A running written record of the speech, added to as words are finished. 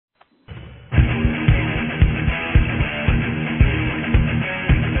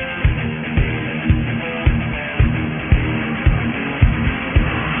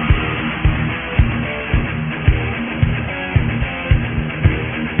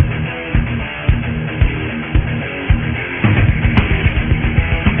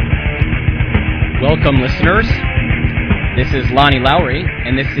Welcome, listeners. This is Lonnie Lowry,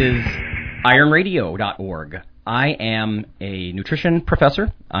 and this is ironradio.org. I am a nutrition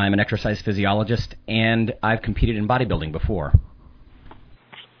professor, I'm an exercise physiologist, and I've competed in bodybuilding before.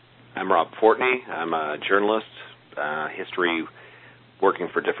 I'm Rob Fortney. I'm a journalist, history working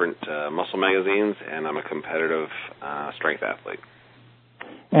for different muscle magazines, and I'm a competitive strength athlete.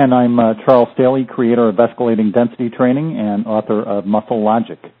 And I'm Charles Staley, creator of Escalating Density Training and author of Muscle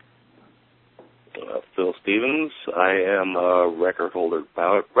Logic. Phil Stevens. I am a record-holding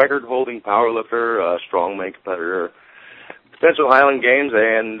powerlifter, strongman competitor, potential Highland Games,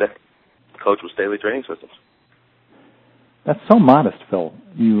 and coach with Staley Training Systems. That's so modest, Phil.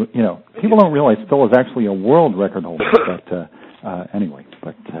 You know, people don't realize Phil is actually a world record holder.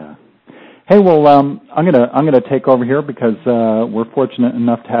 Hey, well, I'm gonna take over here because we're fortunate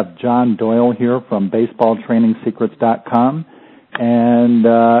enough to have John Doyle here from BaseballTrainingSecrets.com, and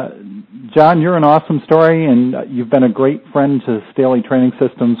John, you're an awesome story, and you've been a great friend to Staley Training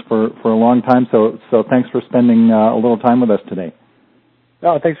Systems for a long time. So thanks for spending a little time with us today.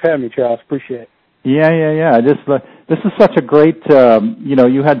 Oh, thanks for having me, Charles. Appreciate it. Yeah. This is such a great.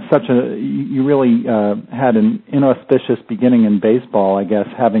 You really had an inauspicious beginning in baseball, I guess,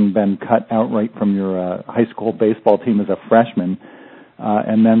 having been cut outright from your high school baseball team as a freshman,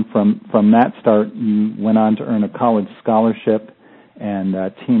 and then from that start, you went on to earn a college scholarship and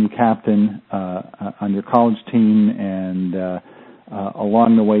team captain on your college team, and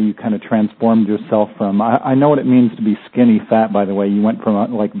along the way you kind of transformed yourself from, I know what it means to be skinny fat, by the way. You went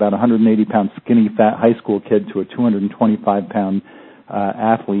from like about 180-pound skinny fat high school kid to a 225-pound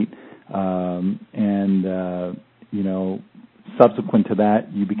athlete, subsequent to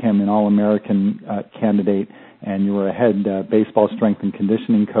that you became an All-American candidate, and you were a head baseball strength and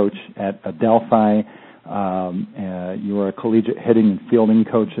conditioning coach at Adelphi. You were a collegiate hitting and fielding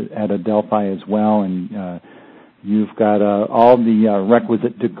coach at Adelphi as well, and you've got all the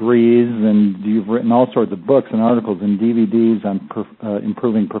requisite degrees, and you've written all sorts of books and articles and DVDs on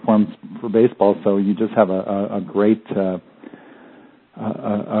improving performance for baseball. So you just have a great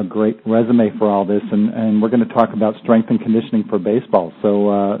resume for all this, and we're going to talk about strength and conditioning for baseball.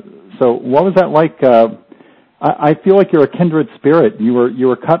 So what was that like? I feel like you're a kindred spirit. You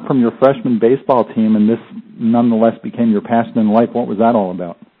were cut from your freshman baseball team, and this nonetheless became your passion in life. What was that all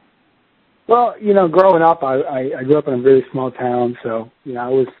about? Well, growing up, I grew up in a really small town, so I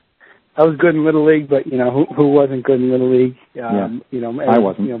was good in Little League, but who wasn't good in Little League? I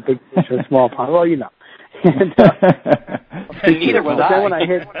wasn't. Big fish in a small pond. Well, And, neither was I. Then when I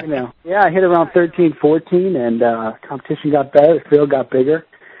hit, I hit around 13, 14, and competition got better, the field got bigger,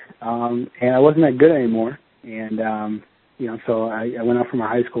 and I wasn't that good anymore. And, so I went out from a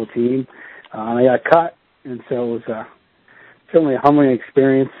high school team, and I got cut, and so it was certainly a humbling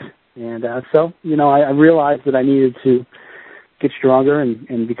experience. And I realized that I needed to get stronger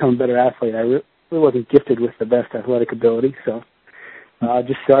and become a better athlete. I really wasn't gifted with the best athletic ability, so I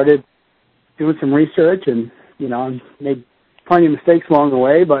just started doing some research, and, I made plenty of mistakes along the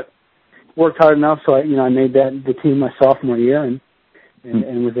way, but worked hard enough, so I made the team my sophomore year and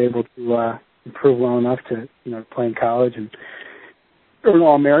was able to improve well enough to, play in college and earn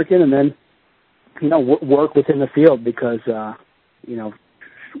All-American, and then, work within the field because,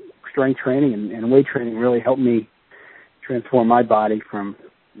 strength training and weight training really helped me transform my body from,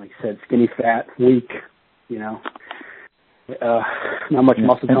 like I said, skinny fat, weak, not much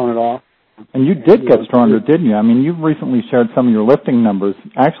muscle tone at all. And you did get stronger, didn't you? I mean, you've recently shared some of your lifting numbers,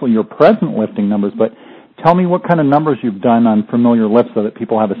 actually your present lifting numbers, but tell me what kind of numbers you've done on familiar lifts so that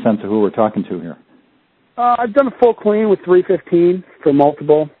people have a sense of who we're talking to here. I've done a full clean with 315 for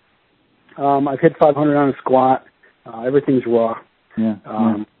multiple. I've hit 500 on a squat. Everything's raw. Yeah.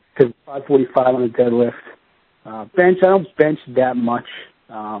 545 on a deadlift. Bench, I don't bench that much,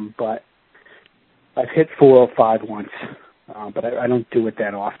 but I've hit 405 once, but I don't do it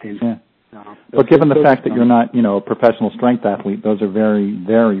that often. Yeah. But given the fact that you're not, a professional strength athlete, those are very,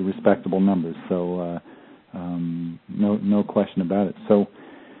 very respectable numbers. So, no question about it.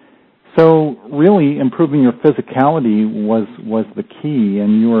 So really improving your physicality was the key,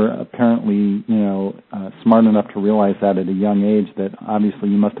 and you were apparently, smart enough to realize that at a young age, that obviously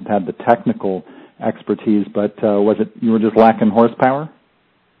you must have had the technical expertise, but was it you were just lacking horsepower?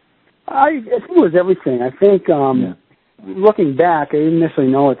 I think it was everything. I think looking back, I didn't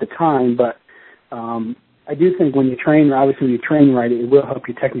necessarily know at the time, but I do think when you train right, it will help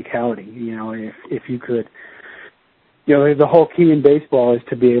your technicality. If you could, the whole key in baseball is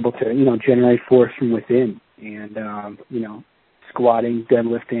to be able to, generate force from within, and squatting,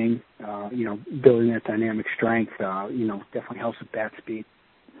 deadlifting, building that dynamic strength, definitely helps with bat speed.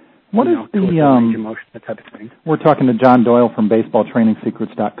 What is the range of motion, that type of thing. We're talking to John Doyle from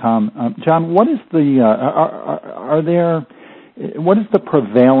BaseballTrainingSecrets.com. John, what is what is the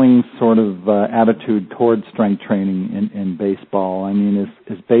prevailing sort of attitude towards strength training in baseball? I mean,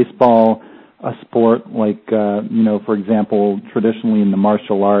 is baseball a sport like, for example, traditionally in the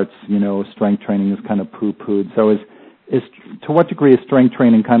martial arts, strength training is kind of poo-pooed. So is to what degree is strength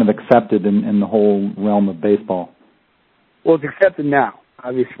training kind of accepted in the whole realm of baseball? Well, it's accepted now,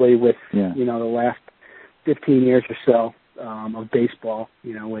 obviously, with, the last 15 years or so of baseball,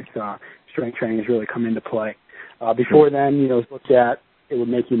 with strength training has really come into play. Before then, it was looked at, it would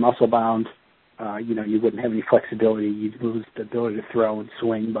make you muscle bound. You wouldn't have any flexibility. You'd lose the ability to throw and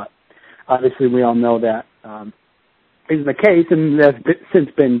swing. But obviously, we all know that isn't the case, and that's since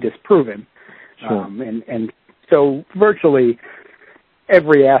been disproven. Sure. And so virtually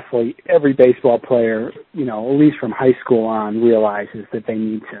every athlete, every baseball player, at least from high school on, realizes that they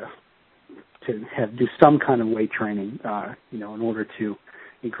need to do some kind of weight training, in order to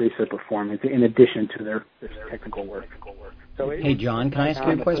increase their performance in addition to their technical work. So hey, John, can I ask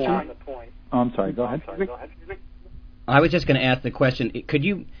you a question? I'm sorry, go ahead. I was just going to ask the question,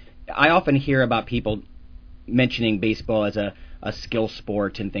 I often hear about people mentioning baseball as a skill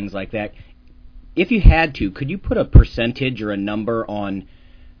sport and things like that. If you had to, could you put a percentage or a number on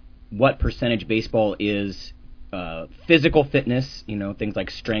what percentage baseball is physical fitness, things like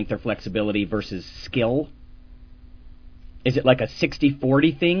strength or flexibility versus skill? Is it like a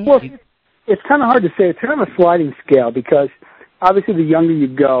 60-40 thing? Well, it's kind of hard to say. It's kind of a sliding scale because obviously the younger you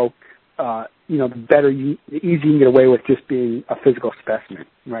go, the easier you can get away with just being a physical specimen,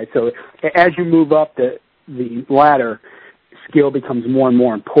 right? So as you move up the ladder, skill becomes more and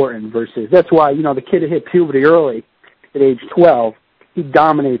more important versus, that's why, the kid that hit puberty early at age 12, he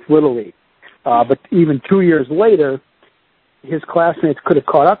dominates Little League. But even 2 years later, his classmates could have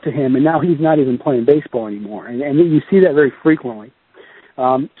caught up to him, and now he's not even playing baseball anymore. And you see that very frequently.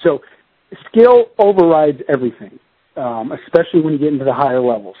 So skill overrides everything, especially when you get into the higher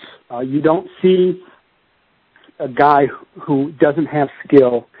levels. You don't see a guy who doesn't have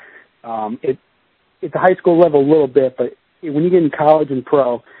skill at the high school level a little bit, but when you get in college and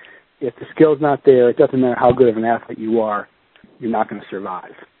pro, if the skill's not there, it doesn't matter how good of an athlete you are, you're not going to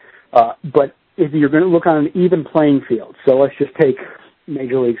survive. But if you're going to look on an even playing field, so let's just take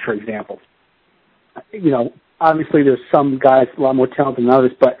major leagues, for example. Obviously there's some guys a lot more talented than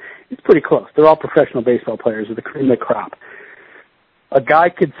others, but it's pretty close. They're all professional baseball players with the cream of the crop. A guy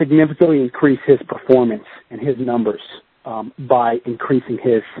could significantly increase his performance and his numbers by increasing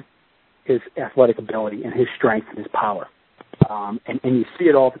his athletic ability and his strength and his power. And you see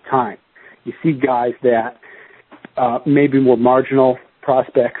it all the time. You see guys that maybe more marginal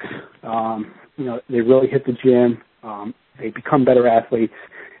prospects, they really hit the gym, they become better athletes,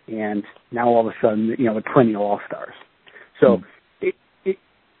 and now all of a sudden, they're perennial all-stars. So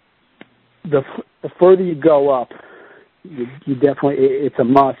the further you go up, you definitely, it's a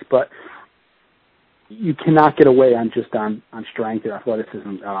must, but you cannot get away on strength or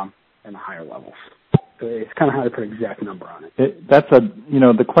athleticism in the higher levels. So it's kind of hard to put an exact number on it.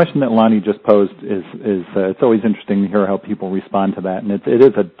 The question that Lonnie just posed is it's always interesting to hear how people respond to that, and it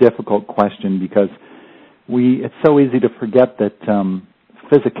is a difficult question because it's so easy to forget that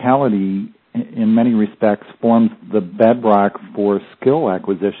physicality, in many respects, forms the bedrock for skill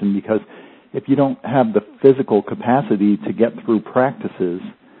acquisition, because if you don't have the physical capacity to get through practices,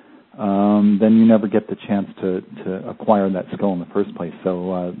 then you never get the chance to acquire that skill in the first place.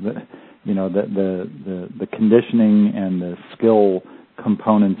 So the conditioning and the skill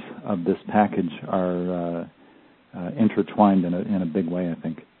components of this package are intertwined in a big way, I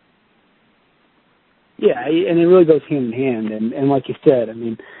think. Yeah, and it really goes hand in hand. And like you said, I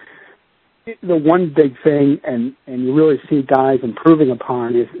mean, the one big thing, and you really see guys improving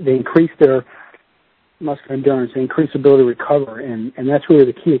upon, is they increase their muscular endurance, they increase ability to recover, and that's really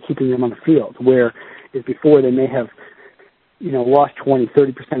the key to keeping them on the field, where is before they may have lost 20, 30%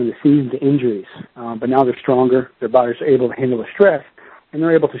 of the season to injuries, but now they're stronger, their bodies are able to handle the stress, and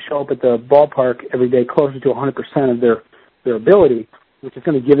they're able to show up at the ballpark every day closer to 100% of their ability, which is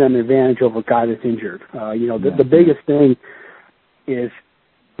going to give them an advantage over a guy that's injured. The biggest thing is,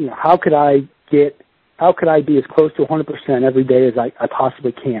 how could I be as close to 100% every day as I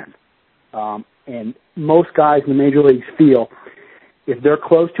possibly can? And most guys in the major leagues feel if they're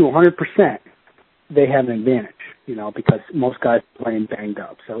close to 100%, they have an advantage, because most guys are playing banged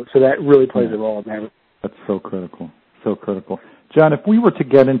up. So that really plays a role in that. That's so critical, so critical. John, if we were to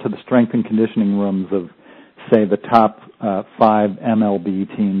get into the strength and conditioning rooms of, say, the top 5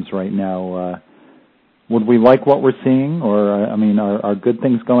 MLB teams right now, would we like what we're seeing, or I mean, are good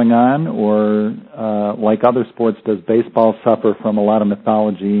things going on, or like other sports, does baseball suffer from a lot of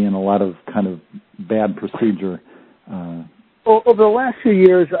mythology and a lot of kind of bad procedure? Well, over the last few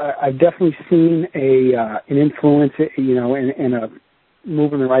years, I've definitely seen an influence, and a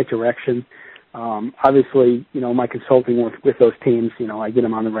move in the right direction. Obviously, my consulting with those teams, I get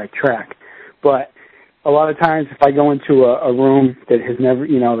them on the right track. But a lot of times, if I go into a room that has never,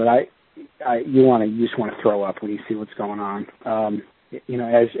 that you just want to throw up when you see what's going on.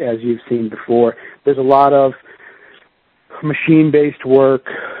 As you've seen before, there's a lot of machine-based work.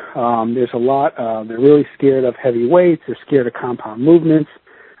 There's a lot. They're really scared of heavy weights. They're scared of compound movements.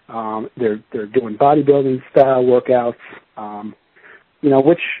 They're doing bodybuilding style workouts,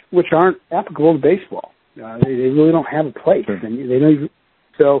 which aren't applicable to baseball. They really don't have a place, Sure. and they don't even,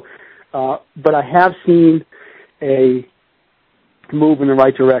 so. But I have seen a move in the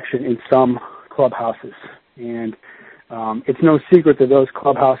right direction in some clubhouses, and it's no secret that those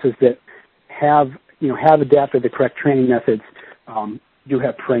clubhouses that have adapted the correct training methods do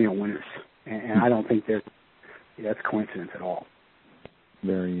have perennial winners, and I don't think that's coincidence at all.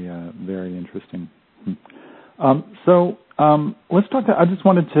 Very, very interesting. So let's talk. I just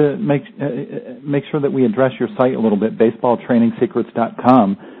wanted to make sure that we address your site a little bit,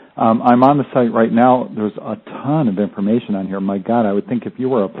 baseballtrainingsecrets.com. I'm on the site right now. There's a ton of information on here. My God, I would think if you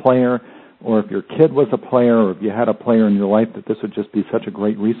were a player, or if your kid was a player, or if you had a player in your life, that this would just be such a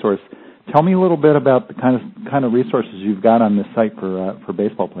great resource. Tell me a little bit about the kind of resources you've got on this site for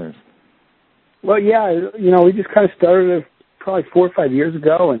baseball players. Well, yeah, we just kind of started it probably 4 or 5 years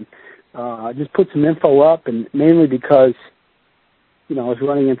ago, and just put some info up, and mainly because, I was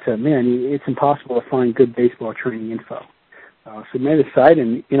running into, it's impossible to find good baseball training info. So made a site,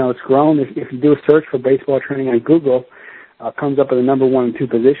 and, it's grown. If you do a search for baseball training on Google, it comes up at the number 1 and 2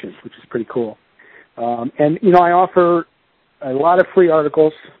 positions, which is pretty cool. And, I offer a lot of free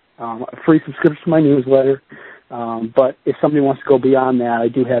articles, a free subscription to my newsletter. But if somebody wants to go beyond that, I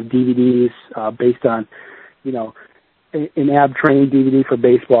do have DVDs based on, an ab training DVD for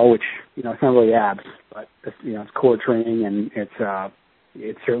baseball, which, it's not really abs, but, it's core training, and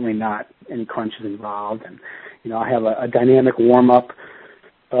it's certainly not any crunches involved. And, I have a dynamic warm-up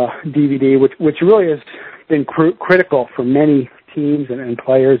DVD, which really has been critical for many teams and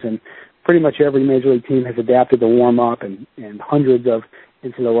players, and pretty much every major league team has adapted the warm-up, and hundreds of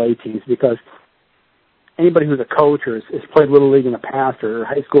NCAA teams, because anybody who's a coach or has played Little League in the past, or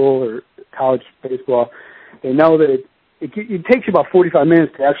high school or college baseball, they know that it takes you about 45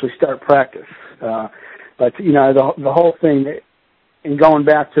 minutes to actually start practice. But, the whole thing, and going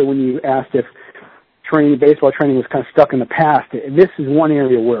back to when you asked if baseball training was kind of stuck in the past, this is one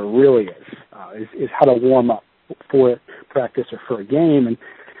area where it really is how to warm up for practice or for a game. And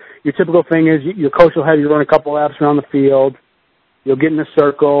your typical thing is your coach will have you run a couple laps around the field. You'll get in a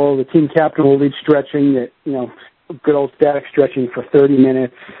circle. The team captain will lead stretching, good old static stretching for 30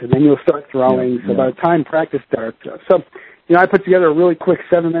 minutes, and then you'll start throwing. So by the time practice starts, I put together a really quick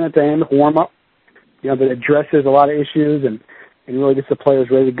 7-minute dynamic warm-up, that addresses a lot of issues and really gets the players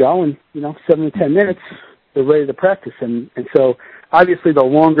ready to go. And, 7 to 10 minutes, they're ready to practice. And so obviously the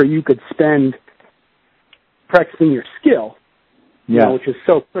longer you could spend practicing your skill, which is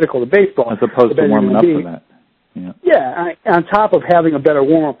so critical to baseball, as opposed to warming up for that. On top of having a better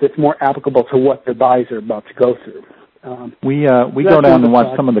warm-up that's more applicable to what their bodies are about to go through. We go down and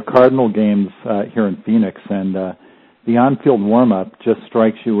watch some of the Cardinal games here in Phoenix, and the on-field warm-up just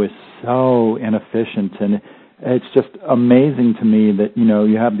strikes you as so inefficient, and it's just amazing to me that,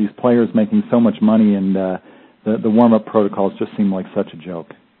 you have these players making so much money, and the warm-up protocols just seem like such a joke.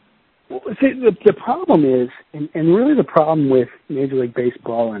 Well, see, the problem is, and really the problem with Major League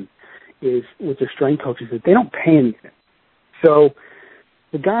Baseball is with the strength coaches, that they don't pay anything. So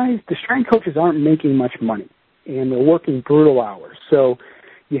the strength coaches aren't making much money, and they're working brutal hours. So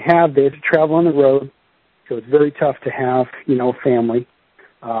they have to travel on the road, so it's very tough to have, a family.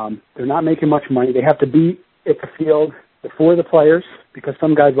 They're not making much money. They have to be at the field before the players, because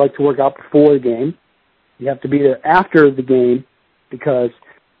some guys like to work out before the game. You have to be there after the game, because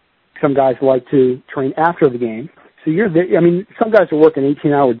some guys like to train after the game. So you're there. Some guys are working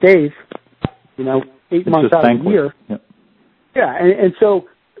 18-hour days, 8 months out of the year. Yep. Yeah, and so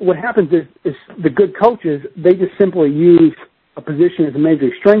what happens is the good coaches, they just simply use a position as a major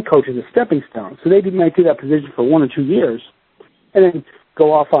league strength coach as a stepping stone. So they might do that position for 1 or 2 years, and then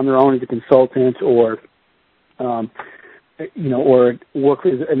go off on their own as a consultant, or or work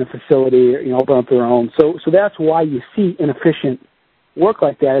in a facility, open up their own. So that's why you see inefficient work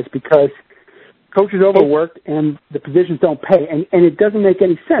like that, is because coaches overworked and the positions don't pay. And it doesn't make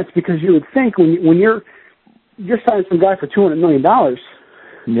any sense, because you would think when you're you're signing some guy for $200 million.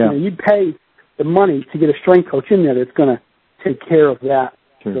 Yeah. You'd pay the money to get a strength coach in there that's going to take care of that,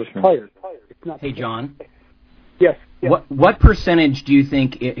 those players. It's not hey, John. Yes. What percentage do you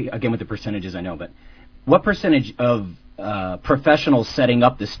think, again with the percentages I know, but what percentage of professionals setting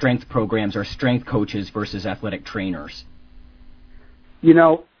up the strength programs are strength coaches versus athletic trainers? You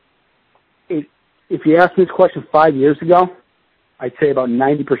know, if you asked me this question 5 years ago, I'd say about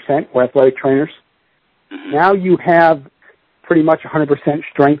 90% were athletic trainers. Mm-hmm. Now you have pretty much 100%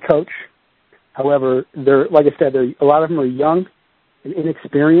 strength coach. However, like I said, a lot of them are young and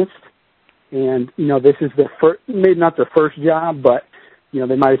inexperienced. And, you know, this is maybe not their first job, but, you know,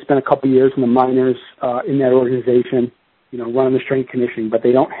 they might have spent a couple of years in the minors in that organization, you know, running the strength conditioning, but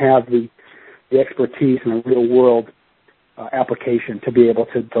they don't have the expertise in a real-world application to be able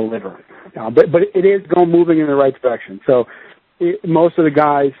to deliver. But it is moving in the right direction. So most of the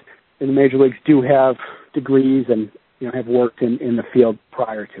guys in the major leagues do have degrees and, you know, have worked in the field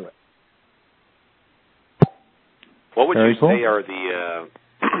prior to it. What would you say are the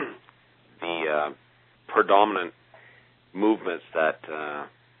predominant movements that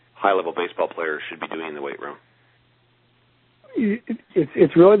high-level baseball players should be doing in the weight room?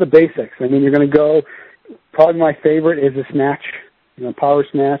 It's really the basics. I mean, you're going to go. Probably my favorite is a snatch, you know, power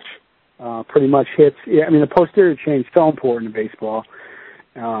snatch. Pretty much hits. Yeah, I mean, the posterior chain is so important in baseball,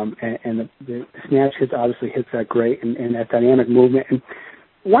 and the snatch obviously hits that great, and that dynamic movement. And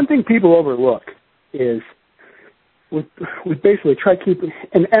one thing people overlook is we basically try to keep,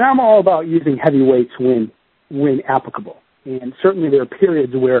 and I'm all about using heavy weights when applicable. And certainly there are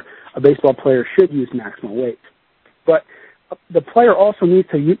periods where a baseball player should use maximal weights. But the player also needs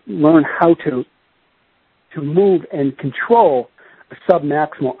to learn how to move and control a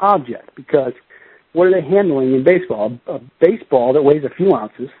sub-maximal object, because what are they handling in baseball? A baseball that weighs a few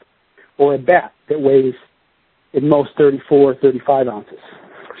ounces, or a bat that weighs at most 34, 35 ounces.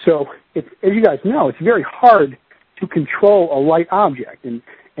 So, as you guys know, it's very hard to control a light object, and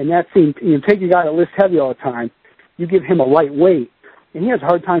that seems, you know, take a guy that lifts heavy all the time, you give him a light weight, and he has a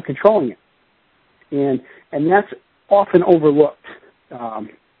hard time controlling it, and that's often overlooked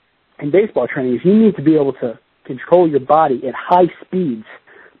in baseball training. Is you need to be able to control your body at high speeds,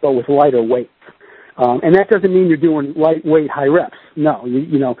 but with lighter weights, and that doesn't mean you're doing lightweight high reps. No,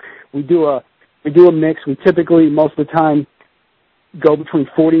 you know, we do a mix. We typically most of the time go between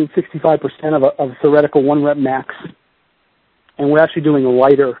 40 and 65% of a theoretical 1-rep max, and we're actually doing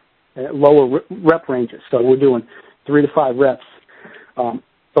lighter, lower rep ranges. So we're doing 3 to 5 reps.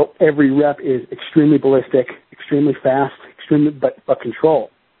 So every rep is extremely ballistic, extremely fast, but controlled.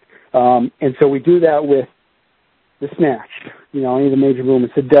 And so we do that with the snatch, you know, any of the major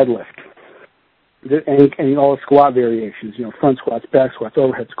movements, the deadlift, and all the squat variations, you know, front squats, back squats,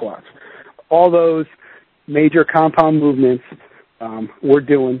 overhead squats. All those major compound movements we're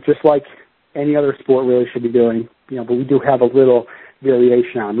doing just like any other sport really should be doing, you know, but we do have a little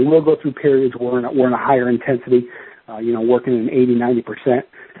variation on. We will go through periods where we're in a higher intensity, you know, working in 80, 90%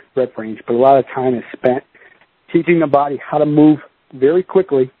 rep range, but a lot of time is spent teaching the body how to move very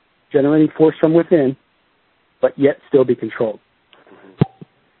quickly, generating force from within, but yet still be controlled.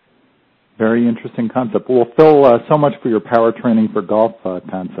 Very interesting concept. Well, Phil, so much for your power training for golf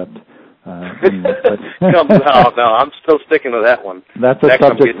concept. No, I'm still sticking to that one. That's a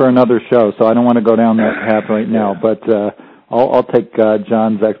subject for another show, so I don't want to go down that path right now. But I'll take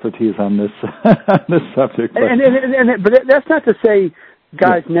John's expertise on this this subject. But that's not to say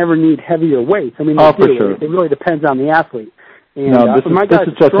guys never need heavier weights. I mean, they do. For sure. It really depends on the athlete. And, this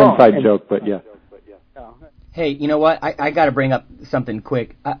is just an inside joke, but yeah. Hey, you know what? I got to bring up something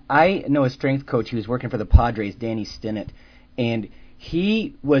quick. I know a strength coach who was working for the Padres, Danny Stinnett, and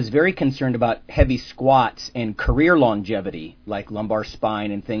he was very concerned about heavy squats and career longevity, like lumbar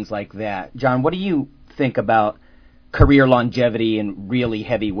spine and things like that. John, what do you think about career longevity and really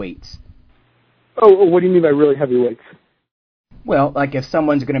heavy weights? Oh, what do you mean by really heavy weights? Well, like if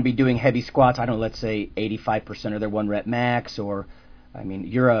someone's going to be doing heavy squats, I don't know, let's say 85% of their 1-rep max, or, I mean,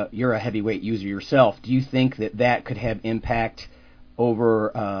 you're a heavyweight user yourself. Do you think that could have impact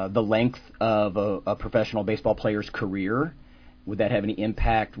over the length of a professional baseball player's career? Would that have any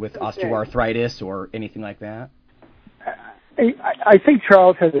impact with osteoarthritis or anything like that? I think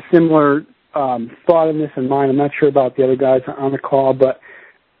Charles has a similar thought in this in mind. I'm not sure about the other guys on the call, but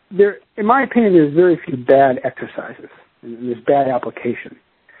in my opinion, there's very few bad exercises and there's bad application.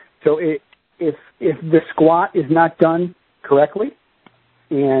 So if the squat is not done correctly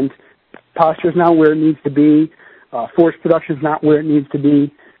and posture is not where it needs to be, force production is not where it needs to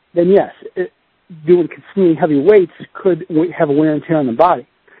be, then yes, doing consuming heavy weights could have a wear and tear on the body.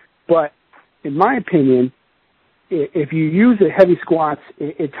 But in my opinion, if you use the heavy squats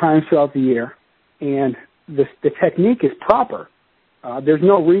at times throughout the year, and the technique is proper, there's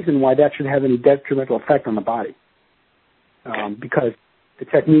no reason why that should have any detrimental effect on the body, because the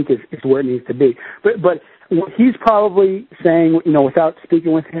technique is where it needs to be. But what he's probably saying, without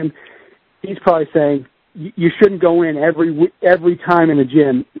speaking with him, he's probably saying you shouldn't go in every time in the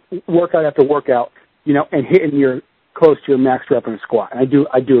gym, workout after workout, and hitting your close to your max rep in a squat. And I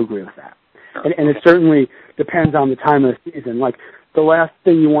do agree with that. And it certainly depends on the time of the season. Like the last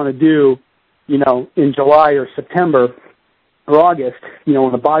thing you want to do, in July or September or August,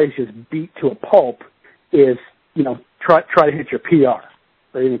 when the body's just beat to a pulp, is try to hit your PR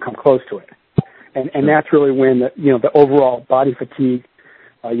or even come close to it. And that's really when the overall body fatigue,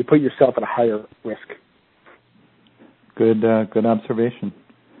 you put yourself at a higher risk. Good observation.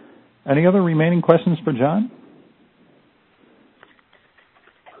 Any other remaining questions for John?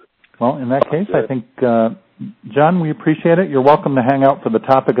 Well, in that case, I think, John, we appreciate it. You're welcome to hang out for the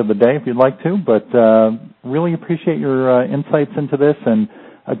topic of the day if you'd like to, but really appreciate your insights into this. And,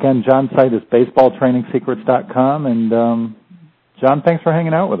 again, John's site is baseballtrainingsecrets.com. And, John, thanks for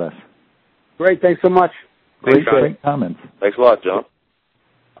hanging out with us. Great. Thanks so much. Thanks, Great comments. Thanks a lot, John.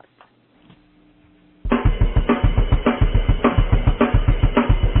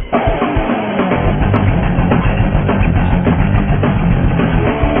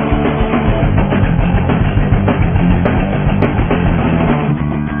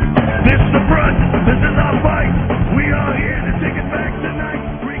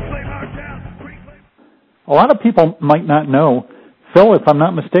 A lot of people might not know, Phil, if I'm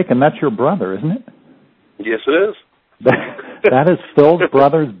not mistaken, that's your brother, isn't it? Yes, it is. That is Phil's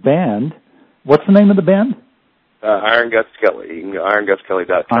brother's band. What's the name of the band? Iron Guts Kelly. You can go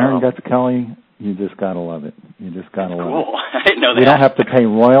IronGutsKelly.com. Iron Guts Kelly. You just got to love it. You just got to love it. Cool. I didn't know that. You don't have to pay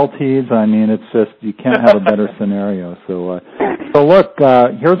royalties. I mean, it's just, you can't have a better scenario. So look,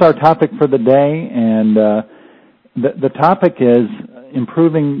 here's our topic for the day, and the topic is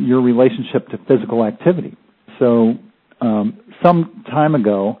improving your relationship to physical activity. So some time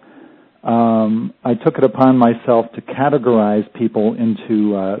ago, I took it upon myself to categorize people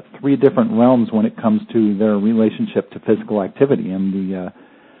into 3 different realms when it comes to their relationship to physical activity. And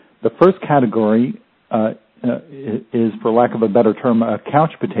the first category is, for lack of a better term, a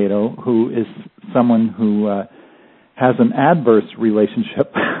couch potato, who is someone who has an adverse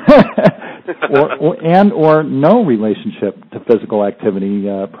relationship or no relationship to physical activity,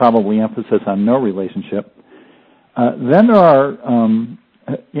 probably emphasis on no relationship. Then there are,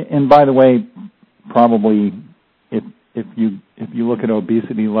 and by the way, probably if you look at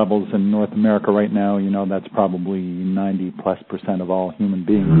obesity levels in North America right now, that's probably 90+% of all human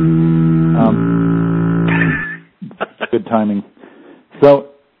beings. Good timing. So,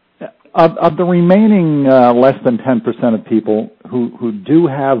 of the remaining less than 10% of people who do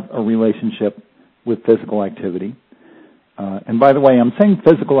have a relationship with physical activity, and by the way, I'm saying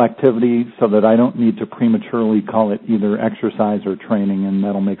physical activity so that I don't need to prematurely call it either exercise or training, and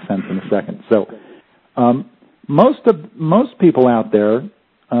that'll make sense in a second. So, most people out there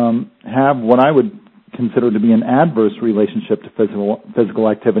have what I would consider to be an adverse relationship to physical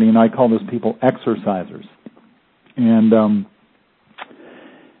activity, and I call those people exercisers. And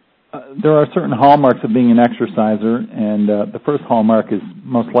there are certain hallmarks of being an exerciser, and the first hallmark is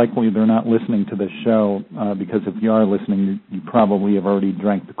most likely they're not listening to this show, because if you are listening, you probably have already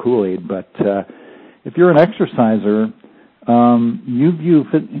drank the Kool-Aid. But if you're an exerciser, you view,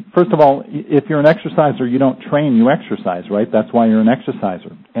 first of all, if you're an exerciser, you don't train, you exercise, right? That's why you're an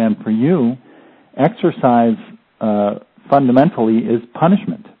exerciser. And for you, exercise fundamentally is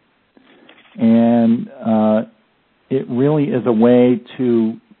punishment. And it really is a way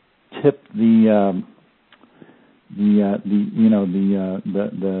to tip the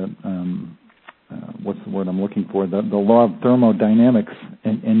what's the word I'm looking for? The law of thermodynamics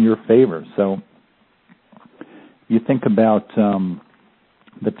in your favor. So you think about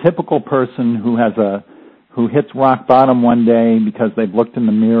the typical person who hits rock bottom one day because they've looked in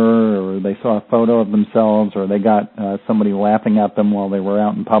the mirror, or they saw a photo of themselves, or they got somebody laughing at them while they were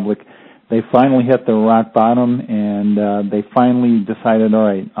out in public. They finally hit their rock bottom, and they finally decided, all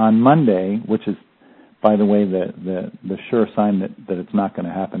right, on Monday, which is, by the way, the sure sign that it's not going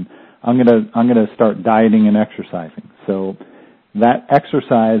to happen, I'm gonna start dieting and exercising. So that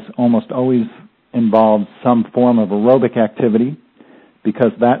exercise almost always involves some form of aerobic activity,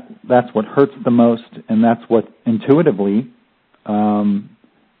 because that's what hurts the most, and that's what intuitively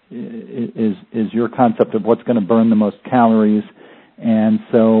is your concept of what's going to burn the most calories. And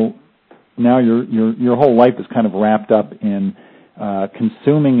so now your whole life is kind of wrapped up in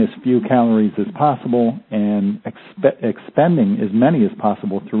consuming as few calories as possible and expending as many as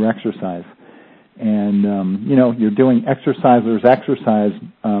possible through exercise. And, you're doing exercisers exercise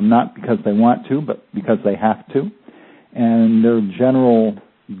not because they want to, but because they have to. And their general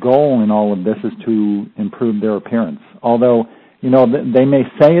goal in all of this is to improve their appearance. Although, they may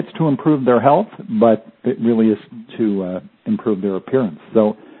say it's to improve their health, but it really is to improve their appearance.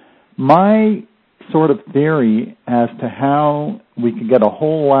 So my sort of theory as to how we could get a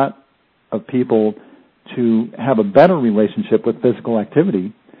whole lot of people to have a better relationship with physical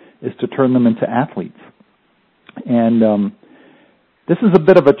activity is to turn them into athletes. And this is a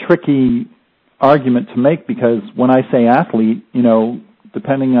bit of a tricky argument to make because when I say athlete,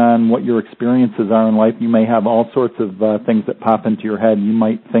 depending on what your experiences are in life, you may have all sorts of things that pop into your head. You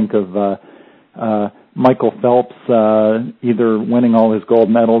might think of Michael Phelps either winning all his gold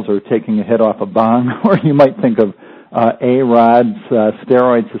medals or taking a hit off a bong, or you might think of A-Rod's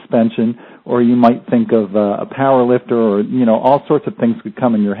steroid suspension, or you might think of a power lifter, or, all sorts of things could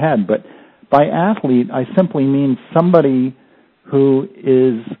come in your head. But by athlete, I simply mean somebody who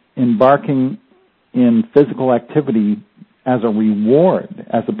is embarking in physical activity as a reward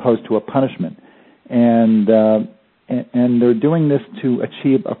as opposed to a punishment. And they're doing this to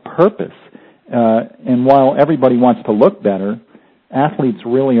achieve a purpose. And while everybody wants to look better, athletes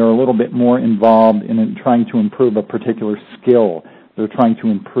really are a little bit more involved in trying to improve a particular skill. They're trying to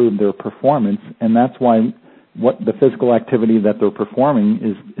improve their performance, and that's why what the physical activity that they're performing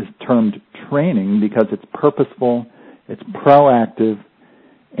is termed training, because it's purposeful, it's proactive,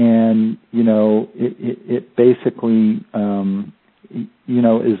 and it basically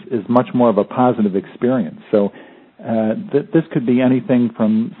is much more of a positive experience. So this could be anything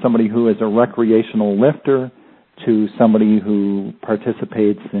from somebody who is a recreational lifter to somebody who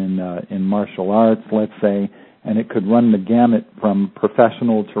participates in martial arts, let's say, and it could run the gamut from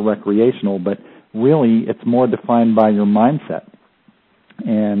professional to recreational, but really it's more defined by your mindset.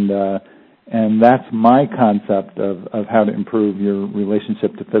 And that's my concept of how to improve your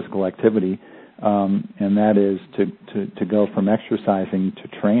relationship to physical activity, and that is to go from exercising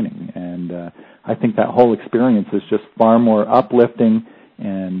to training. And I think that whole experience is just far more uplifting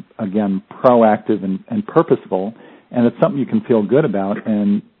and, again, proactive and purposeful, and it's something you can feel good about.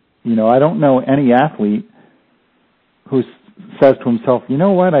 And, I don't know any athlete who says to himself, you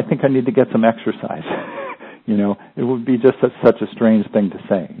know what, I think I need to get some exercise. It would be just such a strange thing to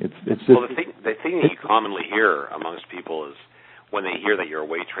say. It's just... Well, the thing that you commonly hear amongst people is when they hear that you're a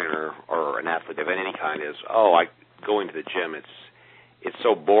weight trainer or an athlete of any kind is, I go into the gym, it's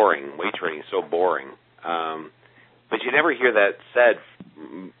so boring, weight training is so boring. But you never hear that said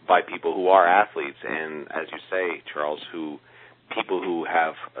by people who are athletes, and as you say, Charles, people who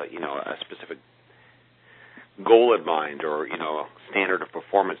have a specific goal in mind or standard of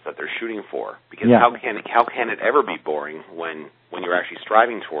performance that they're shooting for. Because how can it ever be boring when you're actually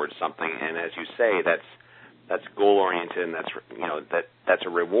striving towards something? And as you say, that's goal oriented, and that's a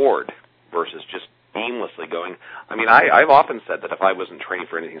reward versus just aimlessly going. I mean, I've often said that if I wasn't training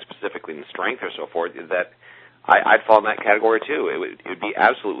for anything specifically in strength or so forth, that I'd fall in that category too. It would be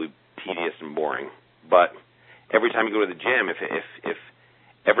absolutely tedious and boring. But every time you go to the gym, if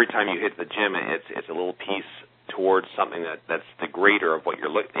every time you hit the gym, it's a little piece towards something that's the greater of what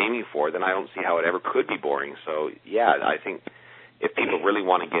you're aiming for, then I don't see how it ever could be boring. So, I think if people really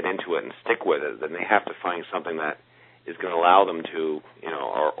want to get into it and stick with it, then they have to find something that is going to allow them to,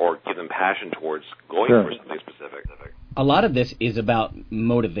 or give them passion towards going for something specific. A lot of this is about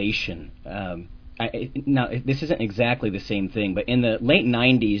motivation. Now, this isn't exactly the same thing, but in the late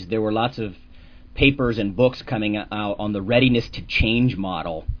 90s, there were lots of papers and books coming out on the readiness to change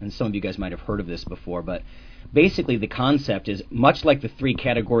model, and some of you guys might have heard of this before, but basically the concept is much like the three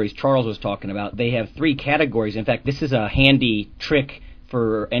categories Charles was talking about. They have three categories. In fact, this is a handy trick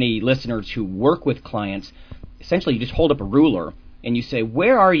for any listeners who work with clients. Essentially, you just hold up a ruler and you say,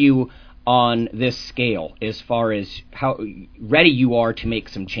 where are you on this scale as far as how ready you are to make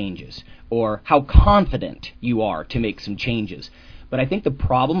some changes, or how confident you are to make some changes. But I think the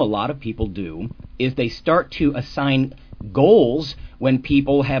problem a lot of people do is they start to assign goals when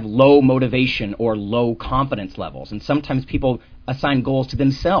people have low motivation or low confidence levels. And sometimes people assign goals to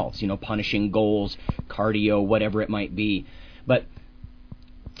themselves, punishing goals, cardio, whatever it might be. But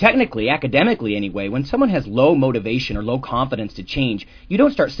technically, academically anyway, when someone has low motivation or low confidence to change, you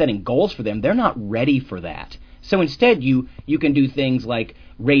don't start setting goals for them. They're not ready for that. So instead, you can do things like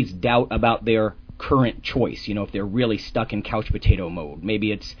raise doubt about their current choice, if they're really stuck in couch potato mode.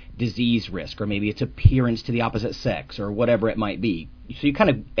 Maybe it's disease risk, or maybe it's appearance to the opposite sex, or whatever it might be. So you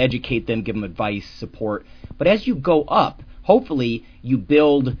kind of educate them, give them advice, support. But as you go up hopefully you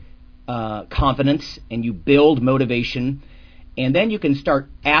build confidence and you build motivation, and then you can start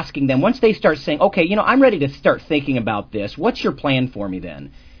asking them, once they start saying, okay, I'm ready to start thinking about this, what's your plan for me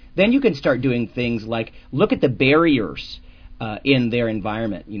then? Then you can start doing things like look at the barriers in their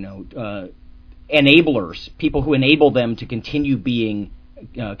environment, enablers, people who enable them to continue being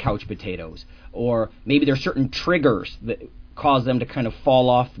couch potatoes, or maybe there's certain triggers that cause them to kind of fall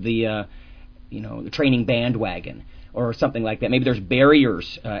off the training bandwagon or something like that. Maybe there's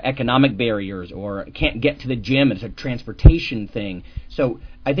barriers, economic barriers, or can't get to the gym. It's a transportation thing. So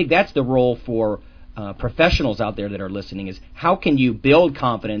I think that's the role for professionals out there that are listening, is how can you build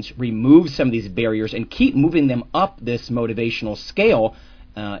confidence, remove some of these barriers, and keep moving them up this motivational scale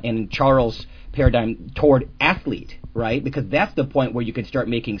in Charles' paradigm toward athlete, right? Because that's the point where you can start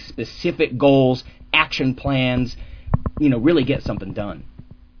making specific goals, action plans, really get something done.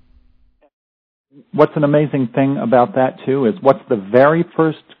 What's an amazing thing about that, too, is what's the very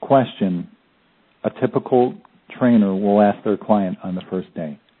first question a typical trainer will ask their client on the first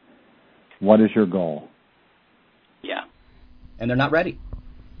day? What is your goal? Yeah. And they're not ready.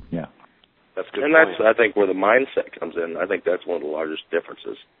 Yeah. That's good. And that's, I think, where the mindset comes in. I think that's one of the largest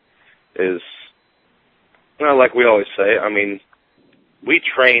differences is, like we always say, we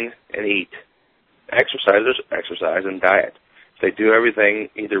train and eat. Exercisers exercise and diet. They do everything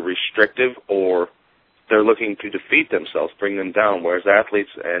either restrictive or they're looking to defeat themselves, bring them down, whereas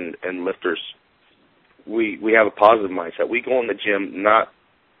athletes and lifters, we have a positive mindset. We go in the gym not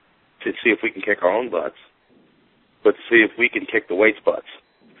to see if we can kick our own butts, but to see if we can kick the weights' butts.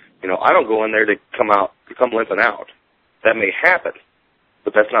 I don't go in there to come limping out. That may happen,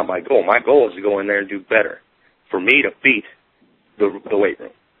 but that's not my goal. My goal is to go in there and do better, for me to beat the weight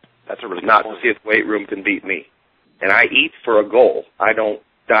room. That's a really not to see if the weight room can beat me. And I eat for a goal. I don't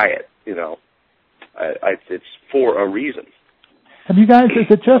diet, it's for a reason. Have you guys, is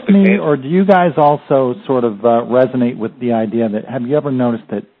it just me, or do you guys also sort of resonate with the idea that, have you ever noticed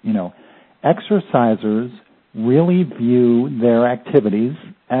that, exercisers really view their activities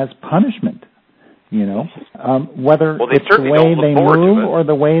as punishment? Whether it's the way they move or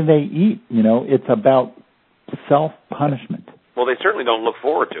the way they eat, it's about self-punishment. Well, they certainly don't look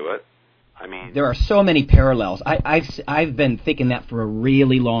forward to it. There are so many parallels. I've been thinking that for a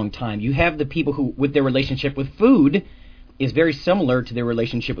really long time. You have the people who, with their relationship with food, is very similar to their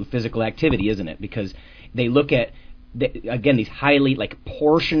relationship with physical activity, isn't it? Because they look at, these highly,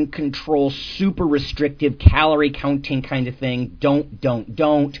 portion control, super restrictive, calorie counting kind of thing.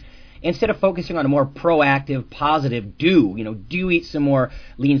 Don't. Instead of focusing on a more proactive, positive do eat some more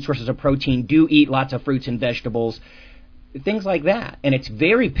lean sources of protein, do eat lots of fruits and vegetables, things like that. And it's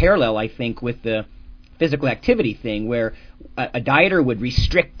very parallel, I think, with the physical activity thing, where a dieter would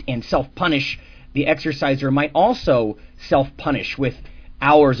restrict and self-punish. The exerciser might also self-punish with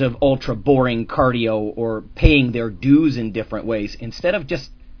hours of ultra-boring cardio or paying their dues in different ways instead of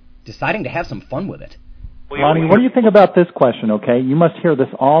just deciding to have some fun with it. Lonnie, what do you think about this question, okay? You must hear this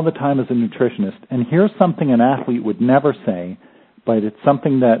all the time as a nutritionist, and here's something an athlete would never say, but it's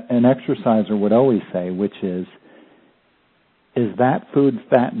something that an exerciser would always say, which is that food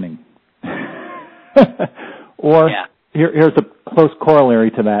fattening? Or here's a close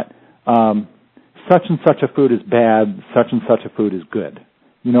corollary to that. Such and such a food is bad, such and such a food is good.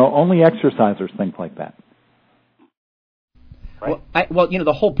 Only exercisers think like that. Right.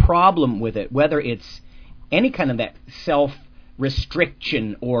 The whole problem with it, whether it's any kind of that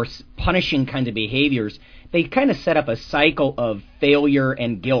self-restriction or punishing kind of behaviors, they kind of set up a cycle of failure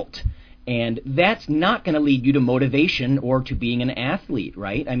and guilt. And that's not going to lead you to motivation or to being an athlete,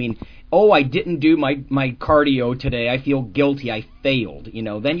 right? I didn't do my cardio today. I feel guilty. I failed.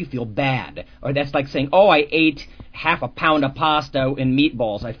 Then you feel bad. Or that's like saying, I ate half a pound of pasta and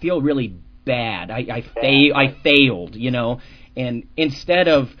meatballs. I feel really bad. I failed, And instead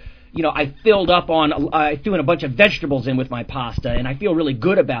of, I filled up on, I threw in a bunch of vegetables in with my pasta, and I feel really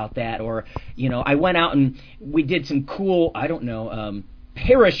good about that. Or, I went out and we did some cool,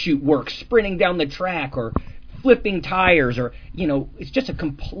 parachute work, sprinting down the track, or flipping tires, or it's just a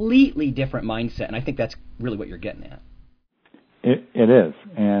completely different mindset, and I think that's really what you're getting at. It is,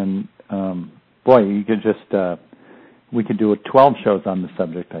 and you could just we could do 12 shows on the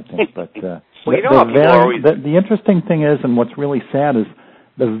subject, I think. But the interesting thing is, and what's really sad is,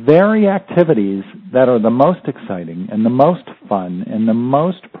 the very activities that are the most exciting and the most fun and the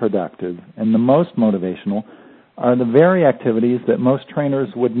most productive and the most motivational are the very activities that most trainers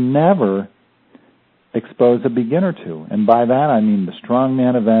would never expose a beginner to. And by that I mean the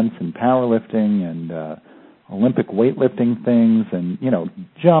strongman events and powerlifting and Olympic weightlifting things and,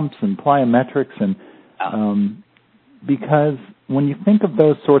 jumps and plyometrics and because when you think of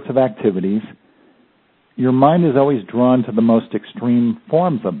those sorts of activities, your mind is always drawn to the most extreme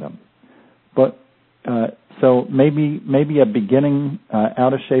forms of them. But so maybe a beginning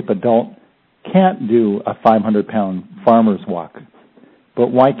out of shape adult can't do a 500-pound farmer's walk, but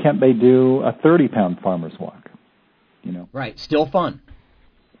why can't they do a 30-pound farmer's walk? You know, right? Still fun.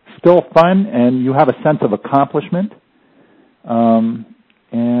 Still fun, and you have a sense of accomplishment, and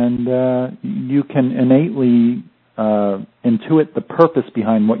you can innately intuit the purpose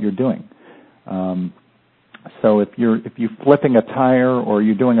behind what you're doing. So if you're flipping a tire or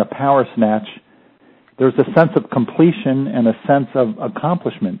you're doing a power snatch, there's a sense of completion and a sense of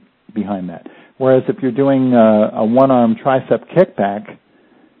accomplishment behind that. Whereas if you're doing a one-arm tricep kickback,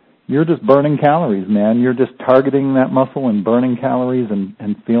 you're just burning calories, man. You're just targeting that muscle and burning calories and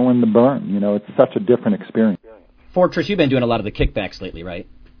feeling the burn. You know, it's such a different experience. Fortress, you've been doing a lot of the kickbacks lately, right?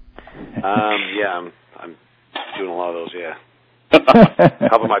 Yeah, I'm doing a lot of those, yeah.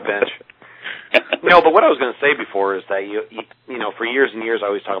 Helping my bench. No, but what I was going to say before is that, you know, for years and years I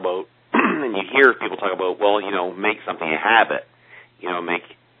always talk about, and you hear people talk about, well, you know, make something a habit. You know, make,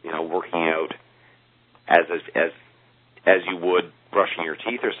 you know, working out as you would brushing your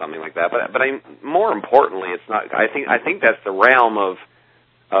teeth or something like that. But more importantly, it's not. I think that's the realm of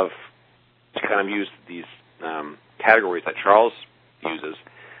to kind of use these categories that Charles uses.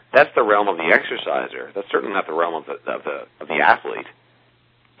 That's the realm of the exerciser. That's certainly not the realm of the athlete.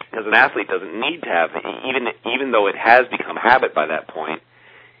 Because an athlete doesn't need to have, even though it has become habit by that point,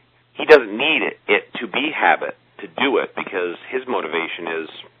 he doesn't need it to be habit to do it, because his motivation is,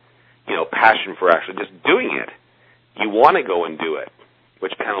 you know, passion for actually just doing it. You want to go and do it,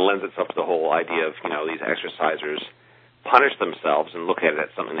 which kind of lends itself to the whole idea of, you know, these exercisers punish themselves and look at it as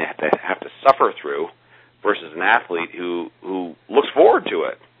something they have to suffer through, versus an athlete who looks forward to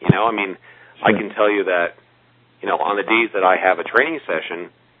it. You know, I mean, sure. I can tell you that, you know, on the days that I have a training session,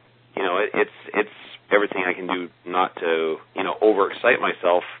 you know, it's everything I can do not to, you know, overexcite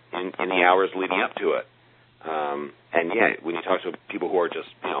myself in the hours leading up to it. And yeah, when you talk to people who are just,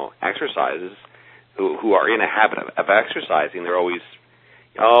 you know, exercises, who are in a habit of exercising, they're always,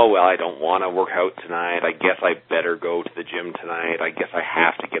 oh, well, I don't want to work out tonight. I guess I better go to the gym tonight. I guess I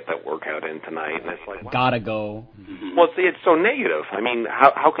have to get that workout in tonight. And it's like, gotta go. Well, it's so negative. I mean,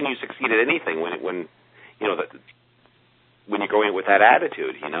 how can you succeed at anything when you know, when you're going with that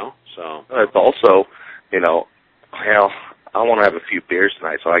attitude, you know? So it's also, you know, hell, I want to have a few beers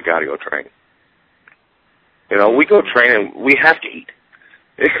tonight, so I got to go train. You know, we go train and we have to eat.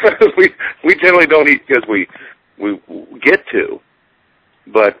 we generally don't eat because we get to,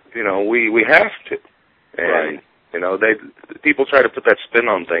 but you know, we have to. And right. You know, people try to put that spin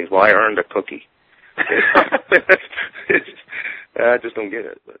on things. Well, I earned a cookie. I just don't get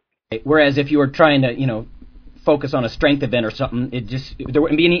it. But. Whereas if you were trying to, you know, focus on a strength event or something, there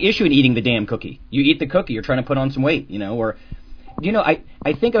wouldn't be any issue in eating the damn cookie. You eat the cookie, you're trying to put on some weight, you know, or, you know, I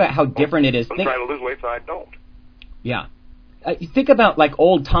think about how different it is. I'm trying to lose weight, so I don't. Yeah. You think about, like,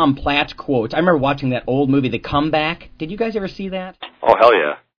 old Tom Platz quotes. I remember watching that old movie, The Comeback. Did you guys ever see that? Oh, hell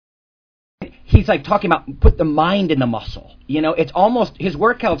yeah. He's, like, talking about put the mind in the muscle. You know, it's almost, his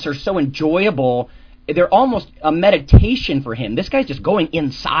workouts are so enjoyable. They're almost a meditation for him. This guy's just going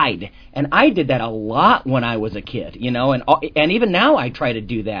inside. And I did that a lot when I was a kid, you know, and even now I try to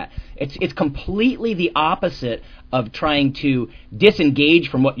do that. It's completely the opposite of trying to disengage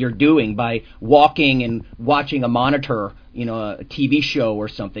from what you're doing by walking and watching a monitor, you know, a TV show or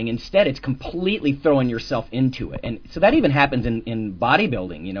something. Instead, it's completely throwing yourself into it. And so that even happens in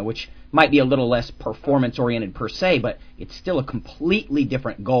bodybuilding, you know, which might be a little less performance-oriented per se, but it's still a completely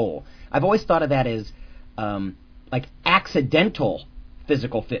different goal. I've always thought of that as like accidental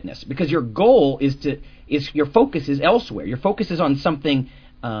physical fitness, because your goal is your focus is elsewhere. Your focus is on something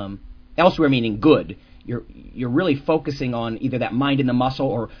elsewhere, meaning good. You're really focusing on either that mind in the muscle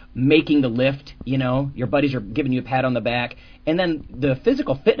or making the lift, you know, your buddies are giving you a pat on the back. And then the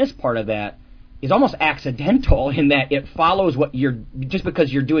physical fitness part of that is almost accidental in that it follows what just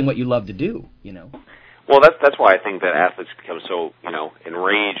because you're doing what you love to do, you know. Well, that's why I think that athletes become so, you know,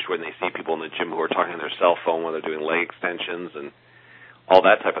 enraged when they see people in the gym who are talking on their cell phone when they're doing leg extensions and all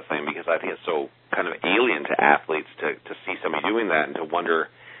that type of thing, because I think it's so kind of alien to athletes to see somebody doing that and to wonder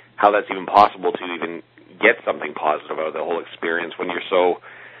how that's even possible to even get something positive out of the whole experience when you're so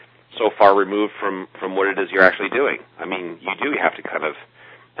far removed from what it is you're actually doing. I mean, you have to kind of,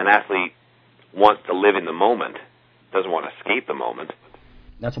 an athlete wants to live in the moment, doesn't want to escape the moment.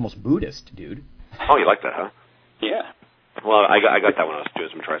 That's almost Buddhist, dude. Oh, you like that, huh? Yeah. Well, I got that when I was doing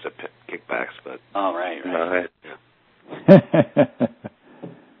some tricep kickbacks, but... Oh, right. Yeah.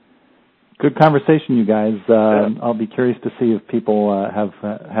 good conversation, you guys. I'll be curious to see if people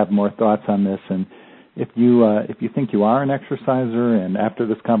have more thoughts on this, and if you think you are an exerciser, and after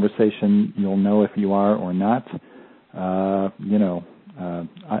this conversation you'll know if you are or not. I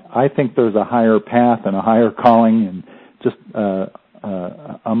think there's a higher path and a higher calling, and just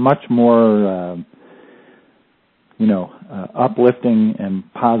a much more uplifting and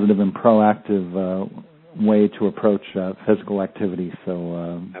positive and proactive way to approach physical activity.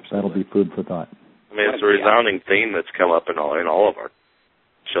 So that'll be food for thought. I mean, it's a resounding theme that's come up in all of our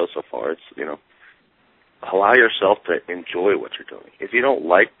shows so far. It's, allow yourself to enjoy what you're doing. If you don't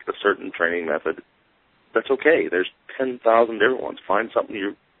like a certain training method, that's okay. There's 10,000 different ones. Find something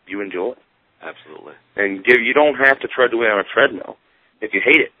you enjoy. Absolutely. And you don't have to try to do it on a treadmill. If you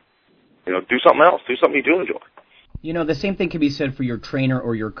hate it, do something else. Do something you do enjoy. The same thing can be said for your trainer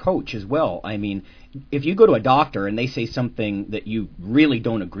or your coach as well. I mean, if you go to a doctor and they say something that you really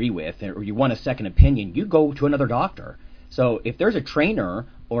don't agree with, or you want a second opinion, you go to another doctor. So if there's a trainer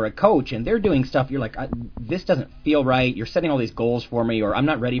or a coach and they're doing stuff, you're like, this doesn't feel right, you're setting all these goals for me, or I'm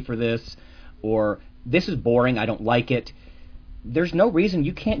not ready for this, or this is boring, I don't like it, there's no reason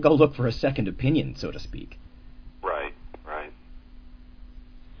you can't go look for a second opinion, so to speak. Right.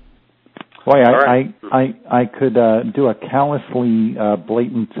 Boy, I could do a callously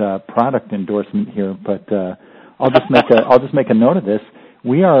blatant product endorsement here, but I'll just make a note of this.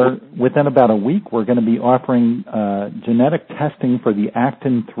 We are, within about a week, we're going to be offering genetic testing for the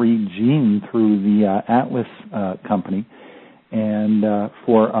Actin-3 gene through the Atlas company, and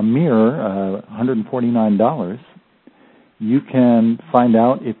for a mere $149, you can find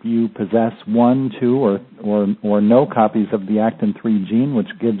out if you possess 1, 2, or no copies of the Actin-3 gene, which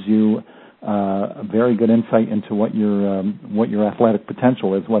gives you a very good insight into what your athletic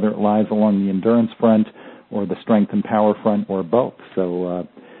potential is, whether it lies along the endurance front or the strength and power front, or both. So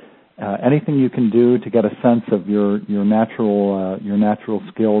anything you can do to get a sense of your natural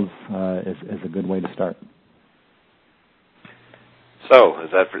skills is a good way to start. So is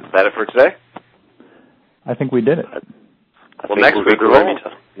that it for today? I think we did it. Well, next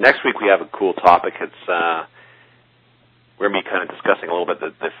week we have a cool topic. It's we're going to be kind of discussing a little bit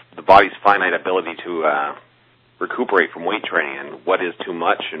the body's finite ability to recuperate from weight training, and what is too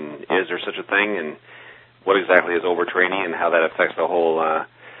much, and is there such a thing, and what exactly is overtraining, and how that affects the whole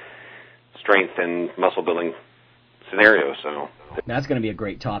strength and muscle building scenario. So that's going to be a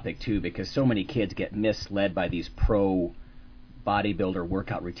great topic too, because so many kids get misled by these pro bodybuilder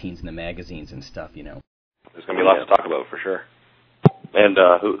workout routines in the magazines and stuff. There's going to be lots to talk about for sure. And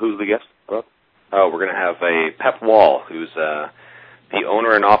who's the guest? Oh, we're going to have a Pep Wall, who's the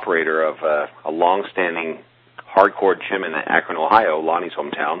owner and operator of a long-standing hardcore gym in Akron, Ohio, Lonnie's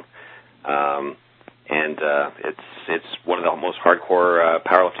hometown. And it's one of the most hardcore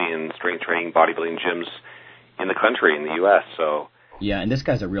powerlifting and strength training bodybuilding gyms in the country, in the U.S. So yeah, and this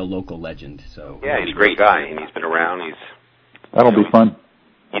guy's a real local legend. So yeah, he's a great guy, and he's been around. That'll be fun.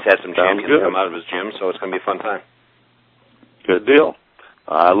 He's had some champions come out of his gym, so it's going to be a fun time. Good deal.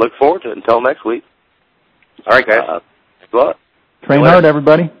 I look forward to it. Until next week. All right, guys. Good luck. Train hard,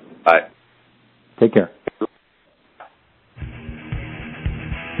 everybody. Bye. Take care.